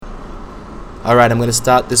Alright, I'm going to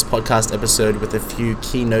start this podcast episode with a few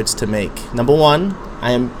key notes to make. Number one,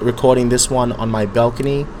 I am recording this one on my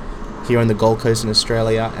balcony here on the Gold Coast in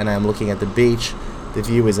Australia, and I am looking at the beach. The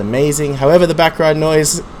view is amazing. However, the background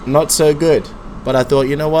noise, not so good. But I thought,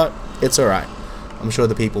 you know what? It's alright. I'm sure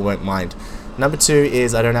the people won't mind. Number two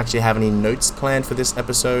is I don't actually have any notes planned for this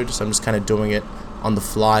episode, so I'm just kind of doing it on the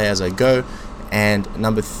fly as I go. And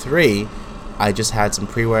number three, I just had some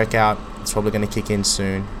pre-workout. It's probably going to kick in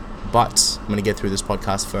soon. But I'm going to get through this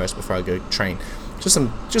podcast first before I go train. Just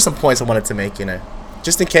some points I wanted to make,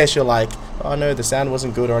 just in case you're like, oh no, the sound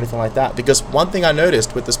wasn't good or anything like that. Because one thing I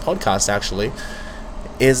noticed with this podcast actually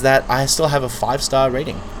is that I still have a 5-star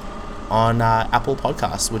rating on Apple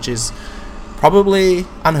Podcasts, which is probably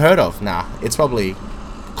unheard of now. It's probably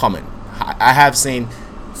common. I have seen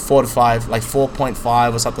 4 to 5, like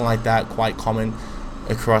 4.5 or something like that, quite common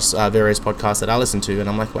across various podcasts that I listen to, and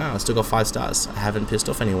I'm like, wow, I still got 5 stars. I haven't pissed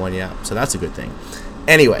off anyone yet, so that's a good thing.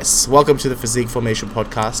 Anyways, welcome to the Physique Formation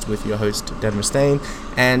Podcast with your host, Dan Mustaine,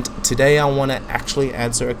 and today I want to actually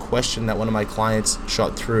answer a question that one of my clients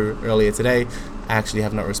shot through earlier today. I actually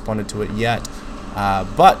have not responded to it yet,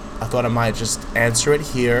 but I thought I might just answer it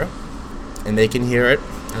here, and they can hear it,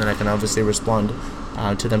 and then I can obviously respond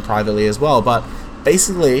to them privately as well. But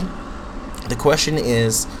basically, the question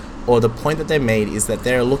is, or the point that they made is that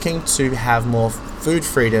they're looking to have more food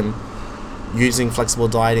freedom using flexible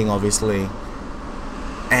dieting, obviously,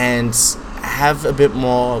 and have a bit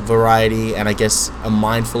more variety and I guess a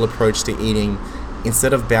mindful approach to eating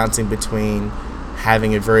instead of bouncing between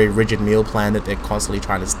having a very rigid meal plan that they're constantly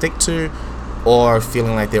trying to stick to or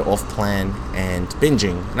feeling like they're off plan and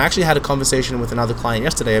binging. And I actually had a conversation with another client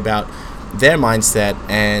yesterday about their mindset,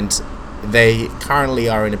 and they currently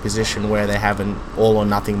are in a position where they have an all or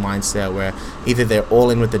nothing mindset where either they're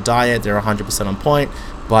all in with the diet, they're 100% on point,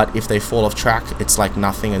 but if they fall off track, it's like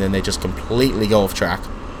nothing, and then they just completely go off track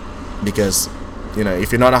because,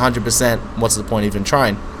 if you're not 100%, what's the point even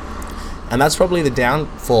trying? And that's probably the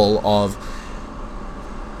downfall of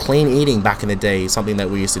clean eating back in the day, something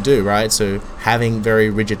that we used to do, right? So having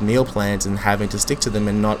very rigid meal plans and having to stick to them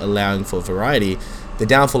and not allowing for variety. The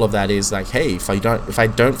downfall of that is like, hey, if I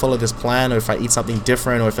don't follow this plan, or if I eat something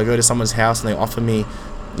different, or if I go to someone's house and they offer me,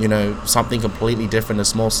 something completely different, a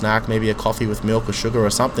small snack, maybe a coffee with milk or sugar or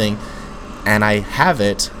something, and I have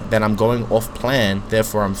it, then I'm going off plan,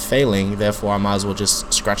 therefore I'm failing, therefore I might as well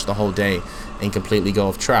just scratch the whole day and completely go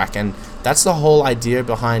off track. And that's the whole idea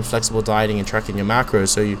behind flexible dieting and tracking your macros,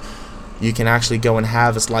 so you can actually go and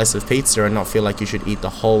have a slice of pizza and not feel like you should eat the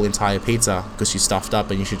whole entire pizza because you stuffed up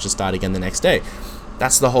and you should just start again the next day.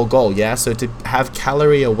 That's the whole goal, yeah? So to have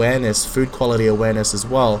calorie awareness, food quality awareness as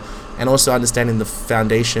well, and also understanding the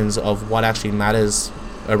foundations of what actually matters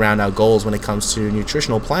around our goals when it comes to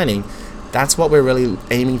nutritional planning, that's what we're really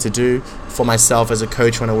aiming to do for myself as a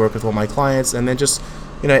coach when I work with all my clients, and then just,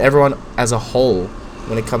 everyone as a whole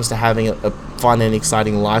when it comes to having a fun and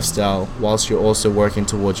exciting lifestyle whilst you're also working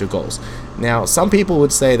towards your goals. Now, some people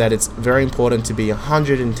would say that it's very important to be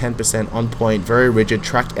 110% on point, very rigid,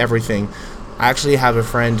 track everything. I actually have a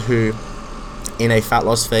friend who, in a fat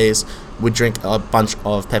loss phase, would drink a bunch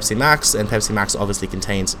of Pepsi Max, and Pepsi Max obviously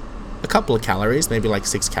contains a couple of calories, maybe like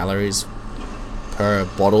 6 calories per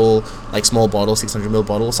bottle, like small bottle, 600ml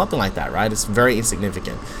bottle, something like that, right? It's very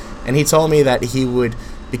insignificant. And he told me that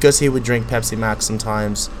because he would drink Pepsi Max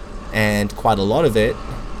sometimes, and quite a lot of it,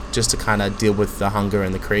 just to kind of deal with the hunger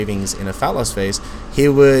and the cravings in a fat loss phase, he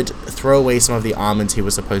would throw away some of the almonds he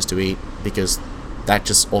was supposed to eat because that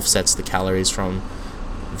just offsets the calories from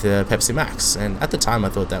the Pepsi Max. And at the time I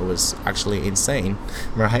thought that was actually insane,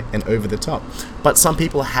 right? And over the top. But some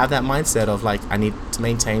people have that mindset of like, I need to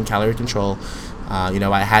maintain calorie control.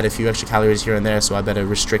 I had a few extra calories here and there, so I better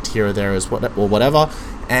restrict here or there or whatever.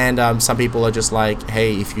 And some people are just like,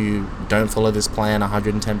 hey, if you don't follow this plan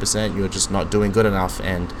 110%, you're just not doing good enough.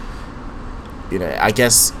 And I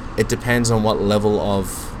guess it depends on what level of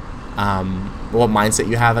what mindset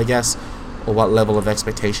you have, I guess, or what level of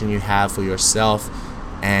expectation you have for yourself,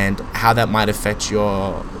 and how that might affect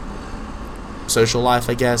your social life,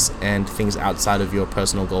 I guess, and things outside of your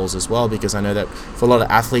personal goals as well. Because I know that for a lot of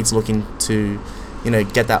athletes looking to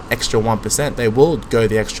get that extra 1%, they will go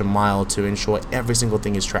the extra mile to ensure every single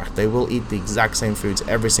thing is tracked. They will eat the exact same foods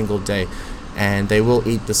every single day, and they will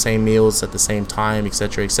eat the same meals at the same time,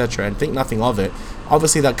 etc., and think nothing of it.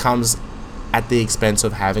 Obviously that comes at the expense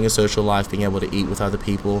of having a social life, being able to eat with other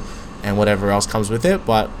people and whatever else comes with it,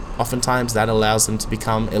 but oftentimes that allows them to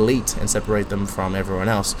become elite and separate them from everyone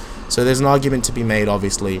else. So there's an argument to be made,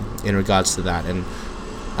 obviously, in regards to that. And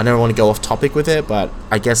I don't want to go off topic with it, but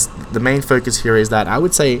I guess the main focus here is that I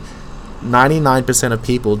would say 99% of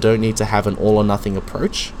people don't need to have an all or nothing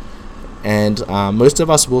approach, and most of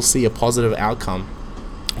us will see a positive outcome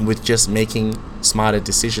with just making smarter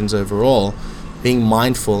decisions overall, being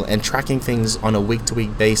mindful and tracking things on a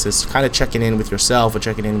week-to-week basis, kind of checking in with yourself or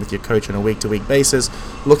checking in with your coach on a week-to-week basis,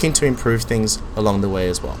 looking to improve things along the way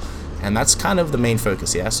as well. And that's kind of the main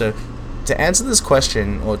focus, yeah? So to answer this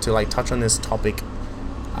question, or to like touch on this topic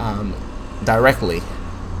directly,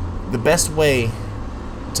 the best way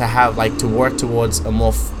to have like to work towards a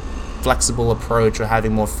more flexible approach or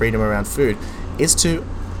having more freedom around food is to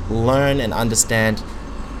learn and understand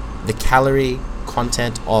the calorie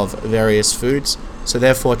content of various foods. So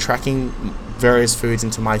therefore, tracking various foods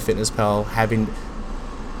into MyFitnessPal, having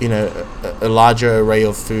a larger array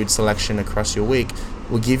of food selection across your week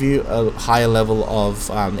will give you a higher level of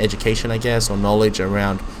education, I guess, or knowledge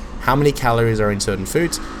around how many calories are in certain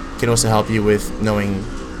foods. It can also help you with knowing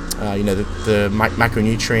the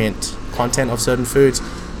macronutrient content of certain foods.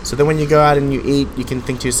 So then when you go out and you eat, you can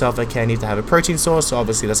think to yourself, okay, I need to have a protein source. So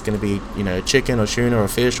obviously that's going to be, chicken or tuna or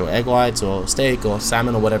fish or egg whites or steak or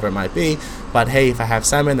salmon or whatever it might be. But hey, if I have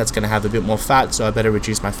salmon, that's going to have a bit more fat, so I better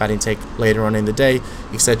reduce my fat intake later on in the day,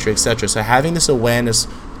 etc., etc. So having this awareness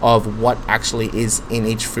of what actually is in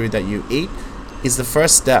each food that you eat is the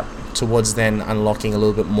first step towards then unlocking a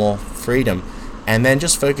little bit more freedom. And then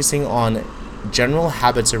just focusing on general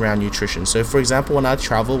habits around nutrition. So for example, when I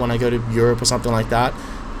travel, when I go to Europe or something like that,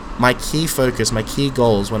 my key focus, my key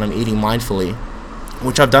goals when I'm eating mindfully,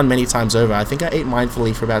 which I've done many times over. I think I ate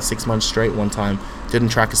mindfully for about 6 months straight one time, didn't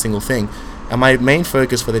track a single thing. And my main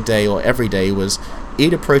focus for the day or every day was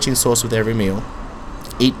eat a protein source with every meal,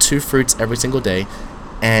 eat 2 fruits every single day,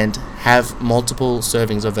 and have multiple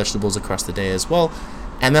servings of vegetables across the day as well.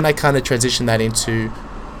 And then I kind of transitioned that into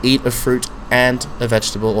eat a fruit and a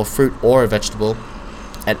vegetable, or fruit or a vegetable,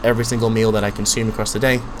 at every single meal that I consume across the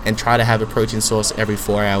day, and try to have a protein source every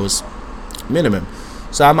 4 hours minimum.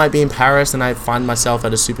 So I might be in Paris and I find myself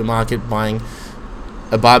at a supermarket buying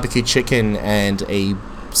a barbecue chicken and a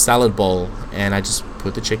salad bowl, and I just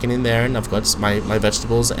put the chicken in there and I've got my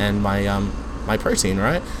vegetables and my protein,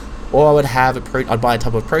 right? Or I would have I'd buy a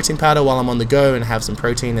tub of protein powder while I'm on the go and have some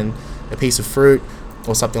protein and a piece of fruit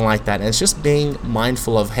or something like that. And it's just being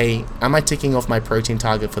mindful of, hey, am I ticking off my protein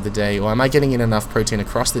target for the day, or am I getting in enough protein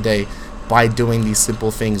across the day by doing these simple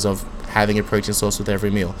things of having a protein source with every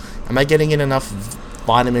meal? Am I getting in enough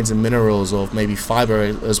vitamins and minerals, or maybe fiber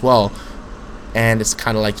as well? And it's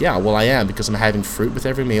kind of like, yeah, well, I am, because I'm having fruit with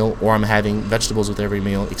every meal, or I'm having vegetables with every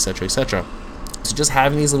meal, etc., etc. So just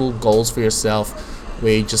having these little goals for yourself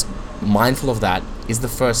where you're just mindful of that is the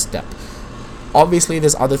first step. Obviously,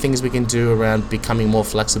 there's other things we can do around becoming more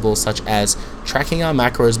flexible, such as tracking our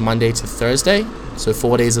macros Monday to Thursday, so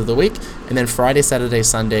 4 days of the week, and then Friday, Saturday,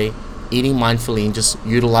 Sunday, eating mindfully and just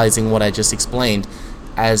utilizing what I just explained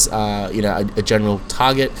as a general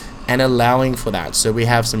target, and allowing for that. So we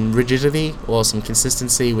have some rigidity or some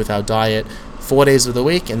consistency with our diet 4 days of the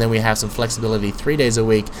week, and then we have some flexibility 3 days a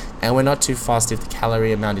week, and we're not too fast if the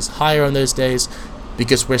calorie amount is higher on those days,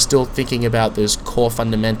 because we're still thinking about those core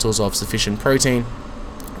fundamentals of sufficient protein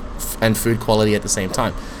and food quality at the same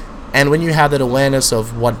time. And when you have that awareness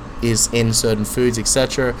of what is in certain foods,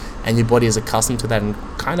 etc., and your body is accustomed to that and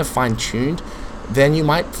kind of fine-tuned, then you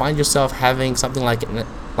might find yourself having something like an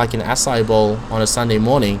acai bowl on a Sunday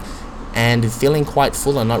morning and feeling quite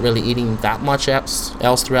full and not really eating that much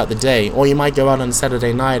else throughout the day. Or you might go out on a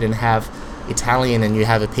Saturday night and have Italian, and you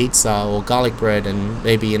have a pizza or garlic bread and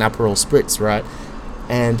maybe an Aperol Spritz, right?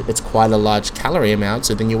 And it's quite a large calorie amount,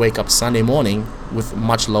 so then you wake up Sunday morning with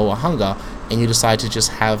much lower hunger, and you decide to just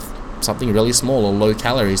have something really small or low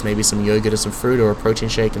calories, maybe some yogurt or some fruit, or a protein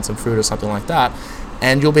shake and some fruit or something like that,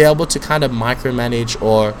 and you'll be able to kind of micromanage,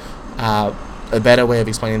 or a better way of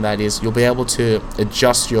explaining that is you'll be able to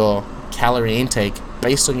adjust your calorie intake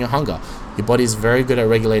based on your hunger. Your body is very good at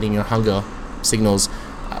regulating your hunger signals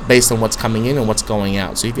based on what's coming in and what's going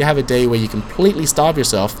out. So if you have a day where you completely starve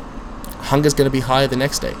yourself, hunger's going to be higher the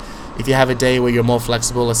next day. If you have a day where you're more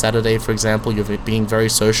flexible, a Saturday, for example, you're being very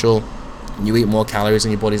social, you eat more calories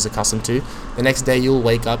than your body's accustomed to, the next day you'll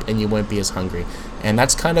wake up and you won't be as hungry. And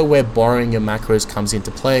that's kind of where borrowing your macros comes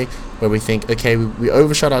into play, where we think, okay, we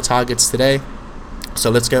overshot our targets today, so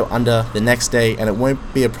let's go under the next day, and it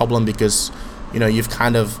won't be a problem because you've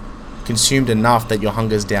kind of consumed enough that your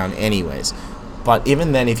hunger's down anyways. But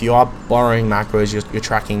even then, if you are borrowing macros,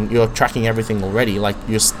 you're tracking everything already.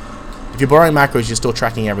 If you're borrowing macros, you're still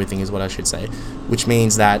tracking everything, is what I should say, which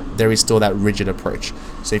means that there is still that rigid approach.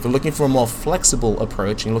 So if you're looking for a more flexible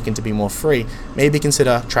approach and looking to be more free, maybe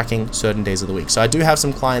consider tracking certain days of the week. So I do have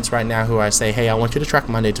some clients right now who I say, hey, I want you to track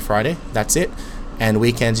Monday to Friday. That's it. and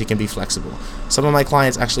weekends you can be flexible. Some of my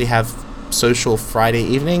clients actually have social Friday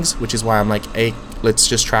evenings, which is why I'm like, hey, let's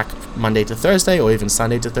just track Monday to Thursday or even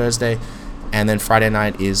Sunday to Thursday, and then Friday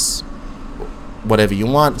night is whatever you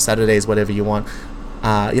want, Saturday is whatever you want.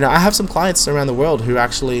 I have some clients around the world who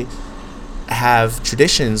actually have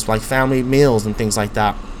traditions like family meals and things like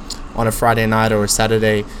that on a Friday night or a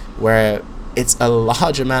Saturday, where it's a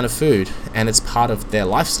large amount of food and it's part of their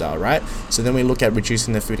lifestyle, right? So then we look at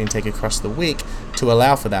reducing the food intake across the week to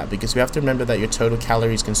allow for that, because we have to remember that your total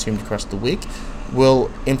calories consumed across the week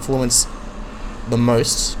will influence the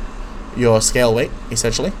most your scale weight,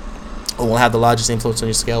 essentially, or will have the largest influence on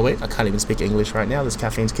your scale weight. I can't even speak English right now, this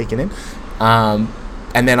caffeine's kicking in.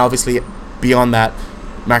 And then obviously beyond that,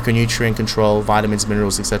 macronutrient control, vitamins,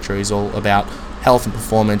 minerals, etc. is all about health and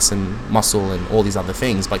performance and muscle and all these other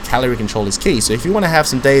things, but calorie control is key. So if you want to have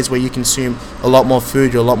some days where you consume a lot more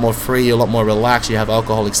food, you're a lot more free, you're a lot more relaxed, you have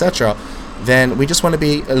alcohol, etc., then we just want to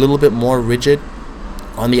be a little bit more rigid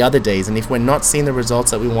on the other days. And if we're not seeing the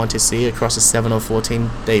results that we want to see across a 7 or 14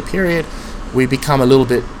 day period, we become a little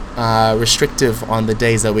bit restrictive on the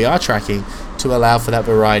days that we are tracking to allow for that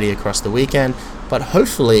variety across the weekend. But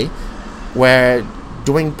hopefully we're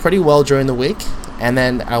doing pretty well during the week, and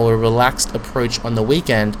then our relaxed approach on the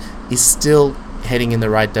weekend is still heading in the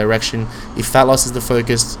right direction. If fat loss is the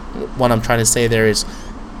focus, what I'm trying to say there is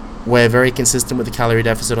we're very consistent with the calorie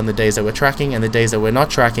deficit on the days that we're tracking, and the days that we're not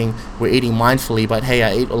tracking, we're eating mindfully, but hey, I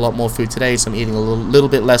ate a lot more food today, so I'm eating a little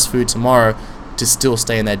bit less food tomorrow to still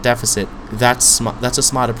stay in that deficit. That's a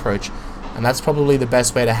smart approach, and that's probably the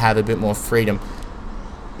best way to have a bit more freedom.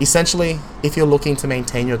 Essentially, if you're looking to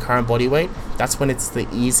maintain your current body weight, that's when it's the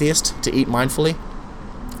easiest to eat mindfully,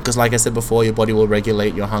 because like I said before, your body will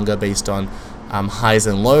regulate your hunger based on highs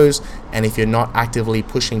and lows, and if you're not actively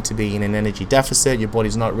pushing to be in an energy deficit, your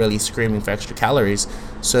body's not really screaming for extra calories,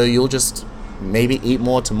 so you'll just maybe eat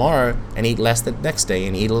more tomorrow and eat less the next day,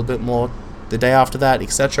 and eat a little bit more the day after that,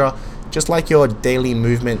 etc. Just like your daily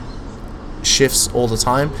movement shifts all the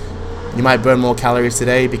time, you might burn more calories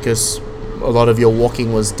today because a lot of your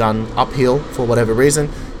walking was done uphill for whatever reason,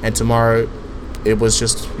 and tomorrow it was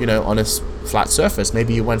just on a flat surface.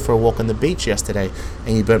 Maybe you went for a walk on the beach yesterday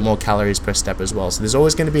and you burnt more calories per step as well. So there's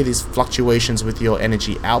always going to be these fluctuations with your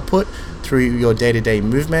energy output through your day-to-day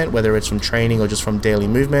movement, whether it's from training or just from daily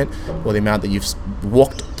movement, or the amount that you've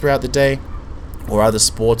walked throughout the day, or other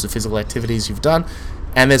sports or physical activities you've done.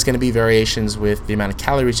 And there's going to be variations with the amount of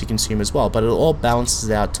calories you consume as well, but it all balances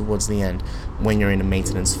out towards the end when you're in a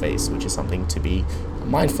maintenance phase, which is something to be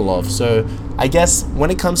mindful of. So I guess when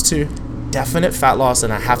it comes to definite fat loss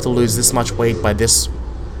and I have to lose this much weight by this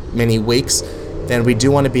many weeks, then we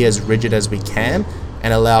do want to be as rigid as we can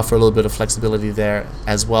and allow for a little bit of flexibility there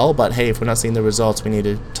as well. But hey, if we're not seeing the results, we need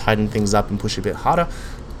to tighten things up and push a bit harder.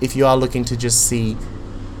 If you are looking to just see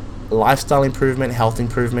lifestyle improvement, health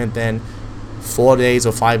improvement, then 4 days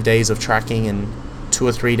or 5 days of tracking and 2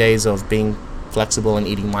 or 3 days of being flexible and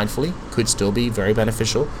eating mindfully could still be very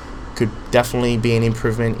beneficial. Could definitely be an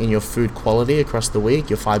improvement in your food quality across the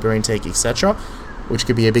week, your fiber intake, etc., which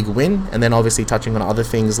could be a big win. And then obviously touching on other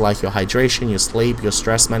things like your hydration, your sleep, your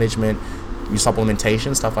stress management, your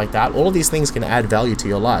supplementation, stuff like that. All of these things can add value to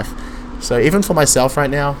your life. So even for myself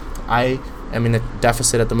right now, I am in a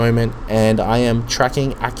deficit at the moment and I am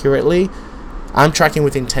tracking accurately. I'm tracking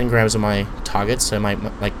within 10 grams of my targets, so my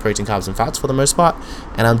like protein, carbs, and fats for the most part,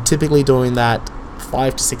 and I'm typically doing that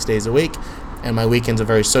 5 to 6 days a week, and my weekends are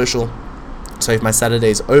very social. So if my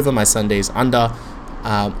Saturday's over, my Sunday's under,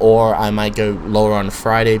 or I might go lower on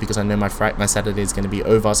Friday because I know my Saturday is going to be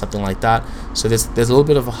over, something like that. So there's a little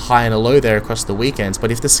bit of a high and a low there across the weekends.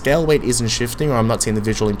 But if the scale weight isn't shifting or I'm not seeing the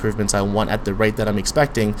visual improvements I want at the rate that I'm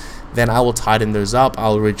expecting, then I will tighten those up.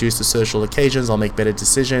 I'll reduce the social occasions. I'll make better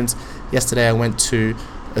decisions. Yesterday I went to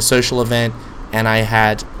a social event and I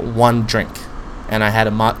had one drink and I had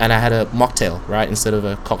a mocktail, right, instead of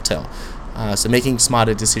a cocktail. So making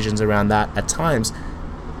smarter decisions around that at times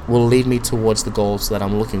will lead me towards the goals that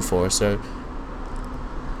I'm looking for. So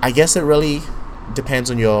I guess it really depends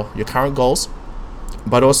on your current goals,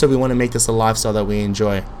 but also we want to make this a lifestyle that we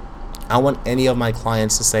enjoy. I want any of my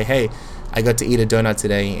clients to say, hey, I got to eat a donut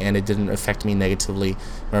today and it didn't affect me negatively.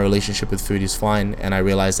 My relationship with food is fine, and I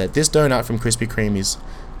realized that this donut from Krispy Kreme is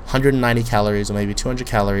 190 calories or maybe 200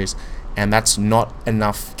 calories, and that's not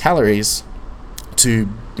enough calories to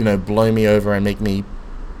blow me over and make me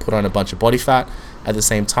put on a bunch of body fat. At the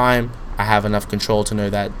same time, I have enough control to know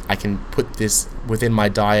that I can put this within my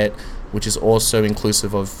diet, which is also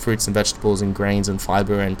inclusive of fruits and vegetables and grains and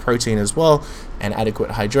fiber and protein as well, and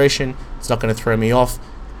adequate hydration. It's not going to throw me off,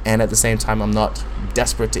 and at the same time I'm not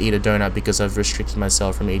desperate to eat a donut because I've restricted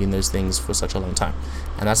myself from eating those things for such a long time.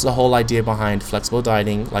 And that's the whole idea behind flexible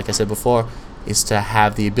dieting, like I said before, is to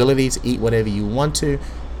have the ability to eat whatever you want to.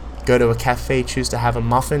 Go to a cafe, choose to have a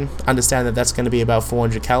muffin, understand that that's going to be about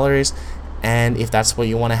 400 calories, and if that's what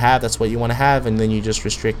you want to have, that's what you want to have, and then you just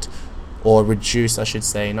restrict, or reduce, I should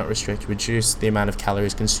say, not restrict, reduce the amount of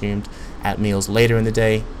calories consumed at meals later in the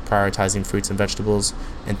day, prioritizing fruits and vegetables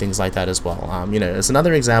and things like that as well. It's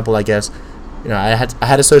another example, I guess. I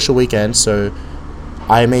had a social weekend, so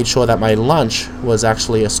I made sure that my lunch was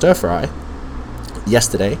actually a stir fry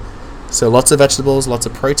yesterday. So lots of vegetables, lots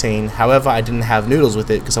of protein. However, I didn't have noodles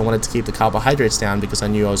with it because I wanted to keep the carbohydrates down, because I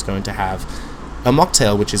knew I was going to have a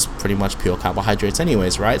mocktail, which is pretty much pure carbohydrates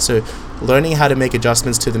anyways, right? So learning how to make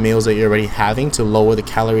adjustments to the meals that you're already having to lower the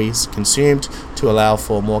calories consumed to allow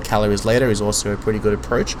for more calories later is also a pretty good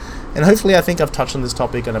approach. And hopefully I think I've touched on this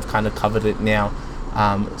topic and I've kind of covered it now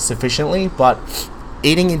sufficiently, but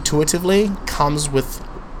eating intuitively comes with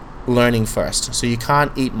learning first. So you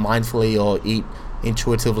can't eat mindfully or eat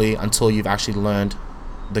intuitively until you've actually learned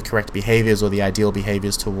the correct behaviors or the ideal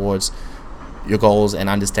behaviors towards your goals and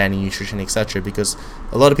understanding nutrition, etc. Because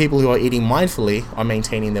a lot of people who are eating mindfully are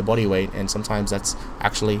maintaining their body weight, and sometimes that's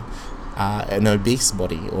actually an obese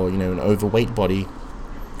body, or an overweight body,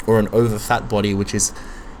 or an overfat body, which is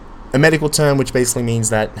a medical term which basically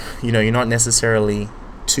means that you're not necessarily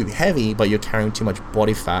too heavy, but you're carrying too much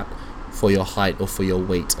body fat for your height or for your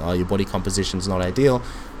weight. Your body composition is not ideal.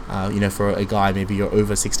 For a guy, maybe you're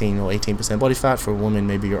over 16 or 18% body fat. For a woman,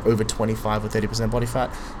 maybe you're over 25 or 30% body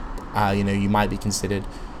fat. You might be considered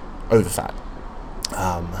overfat.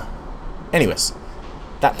 Anyways,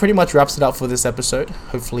 that pretty much wraps it up for this episode.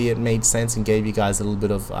 Hopefully it made sense and gave you guys a little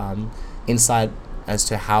bit of insight as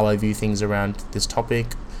to how I view things around this topic,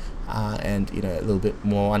 and a little bit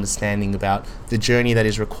more understanding about the journey that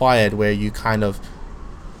is required, where you kind of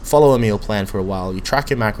follow a meal plan for a while, you track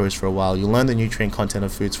your macros for a while, you learn the nutrient content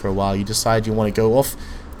of foods for a while, you decide you want to go off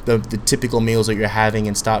the typical meals that you're having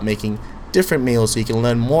and start making different meals so you can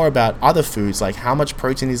learn more about other foods, like how much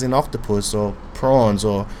protein is in octopus or prawns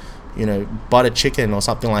or butter chicken or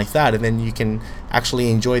something like that, and then you can actually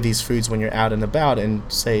enjoy these foods when you're out and about and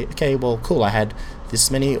say, okay, well, cool, I had this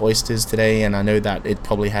many oysters today and I know that it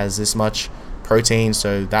probably has this much protein,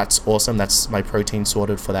 so that's awesome, that's my protein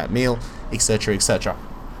sorted for that meal, etc., etc.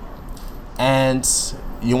 And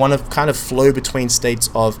you want to kind of flow between states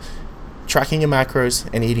of tracking your macros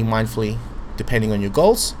and eating mindfully depending on your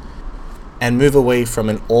goals, and move away from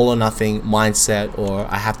an all or nothing mindset, or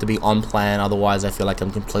I have to be on plan, otherwise I feel like I'm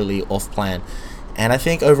completely off plan. And I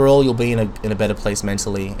think overall you'll be in a better place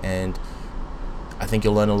mentally, and I think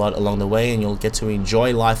you'll learn a lot along the way, and you'll get to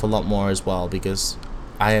enjoy life a lot more as well, because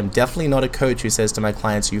I am definitely not a coach who says to my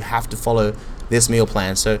clients, you have to follow this meal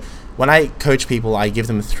plan. So when I coach people, I give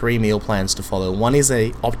them 3 meal plans to follow. One is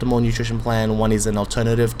a optimal nutrition plan, one is an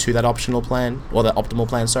alternative to that optional plan, or the optimal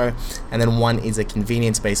plan, sorry, and then one is a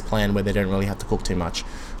convenience-based plan where they don't really have to cook too much.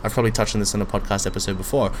 I've probably touched on this in a podcast episode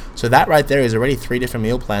before. So that right there is already 3 different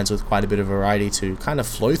meal plans with quite a bit of variety to kind of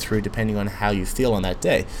flow through depending on how you feel on that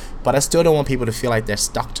day. But I still don't want people to feel like they're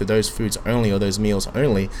stuck to those foods only or those meals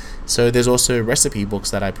only. So there's also recipe books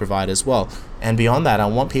that I provide as well. And beyond that, I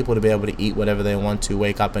want people to be able to eat whatever they want to,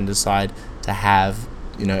 wake up and decide to have,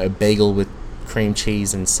 a bagel with cream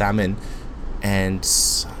cheese and salmon and,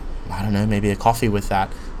 I don't know, maybe a coffee with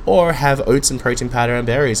that. Or have oats and protein powder and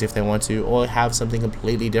berries if they want to, or have something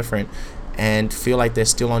completely different and feel like they're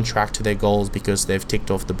still on track to their goals because they've ticked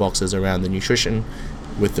off the boxes around the nutrition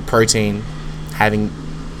with the protein, having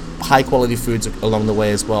high quality foods along the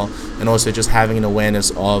way as well, and also just having an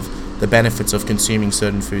awareness of the benefits of consuming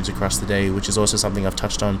certain foods across the day, which is also something I've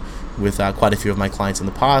touched on with quite a few of my clients in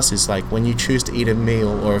the past. Is like, when you choose to eat a meal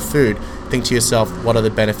or a food, think to yourself, what are the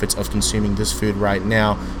benefits of consuming this food right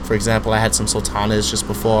now? For example, I had some sultanas just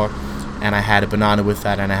before, and I had a banana with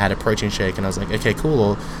that, and I had a protein shake, and I was like, okay, cool,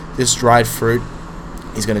 well, this dried fruit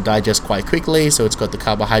is going to digest quite quickly, so it's got the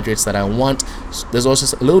carbohydrates that I want. There's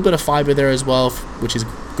also a little bit of fiber there as well, which is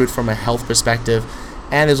good from a health perspective.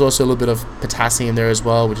 And there's also a little bit of potassium there as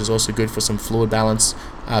well, which is also good for some fluid balance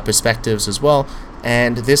perspectives as well.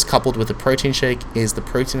 And this, coupled with the protein shake, is the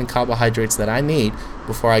protein and carbohydrates that I need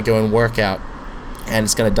before I go and work out. And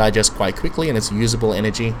it's going to digest quite quickly, and it's usable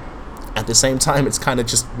energy. At the same time, it's kind of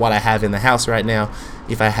just what I have in the house right now.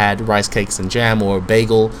 If I had rice cakes and jam or a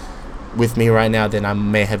bagel with me right now, then I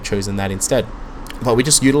may have chosen that instead. But we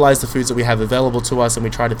just utilize the foods that we have available to us, and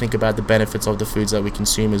we try to think about the benefits of the foods that we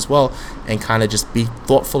consume as well, and kind of just be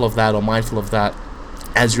thoughtful of that or mindful of that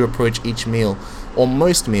as you approach each meal or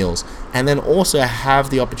most meals, and then also have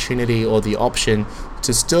the opportunity or the option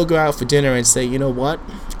to still go out for dinner and say, you know what,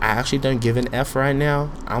 I actually don't give an F right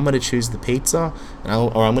now. I'm going to choose the pizza,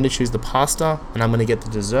 or I'm going to choose the pasta, and I'm going to get the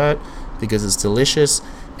dessert because it's delicious,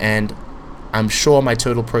 and I'm sure my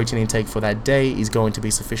total protein intake for that day is going to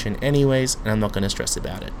be sufficient anyways, and I'm not going to stress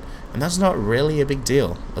about it. And that's not really a big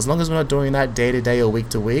deal. As long as we're not doing that day to day or week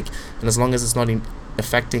to week, and as long as it's not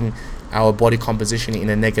affecting our body composition in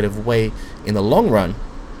a negative way in the long run,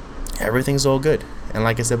 everything's all good. And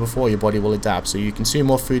like I said before, your body will adapt. So you consume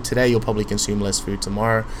more food today, you'll probably consume less food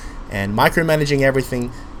tomorrow. And micromanaging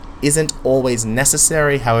everything isn't always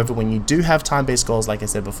necessary. However, when you do have time-based goals, like I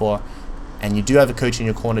said before, and you do have a coach in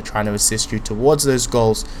your corner trying to assist you towards those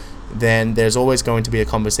goals, then there's always going to be a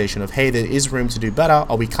conversation of, hey, there is room to do better.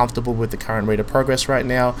 Are we comfortable with the current rate of progress right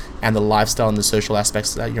now and the lifestyle and the social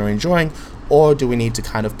aspects that you're enjoying? Or do we need to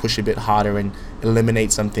kind of push a bit harder and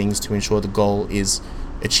eliminate some things to ensure the goal is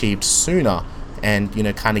achieved sooner, and, you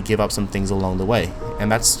know, kind of give up some things along the way?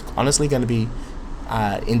 And that's honestly going to be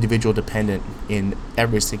individual dependent in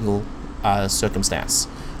every single circumstance.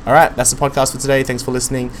 All right, that's the podcast for today. Thanks for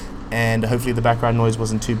listening, and hopefully the background noise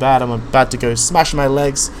wasn't too bad. I'm about to go smash my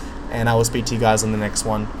legs, and I will speak to you guys on the next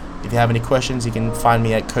one. If you have any questions, you can find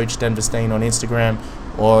me at Coach Denverstein on Instagram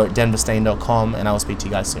or denverstein.com, and I will speak to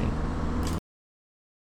you guys soon.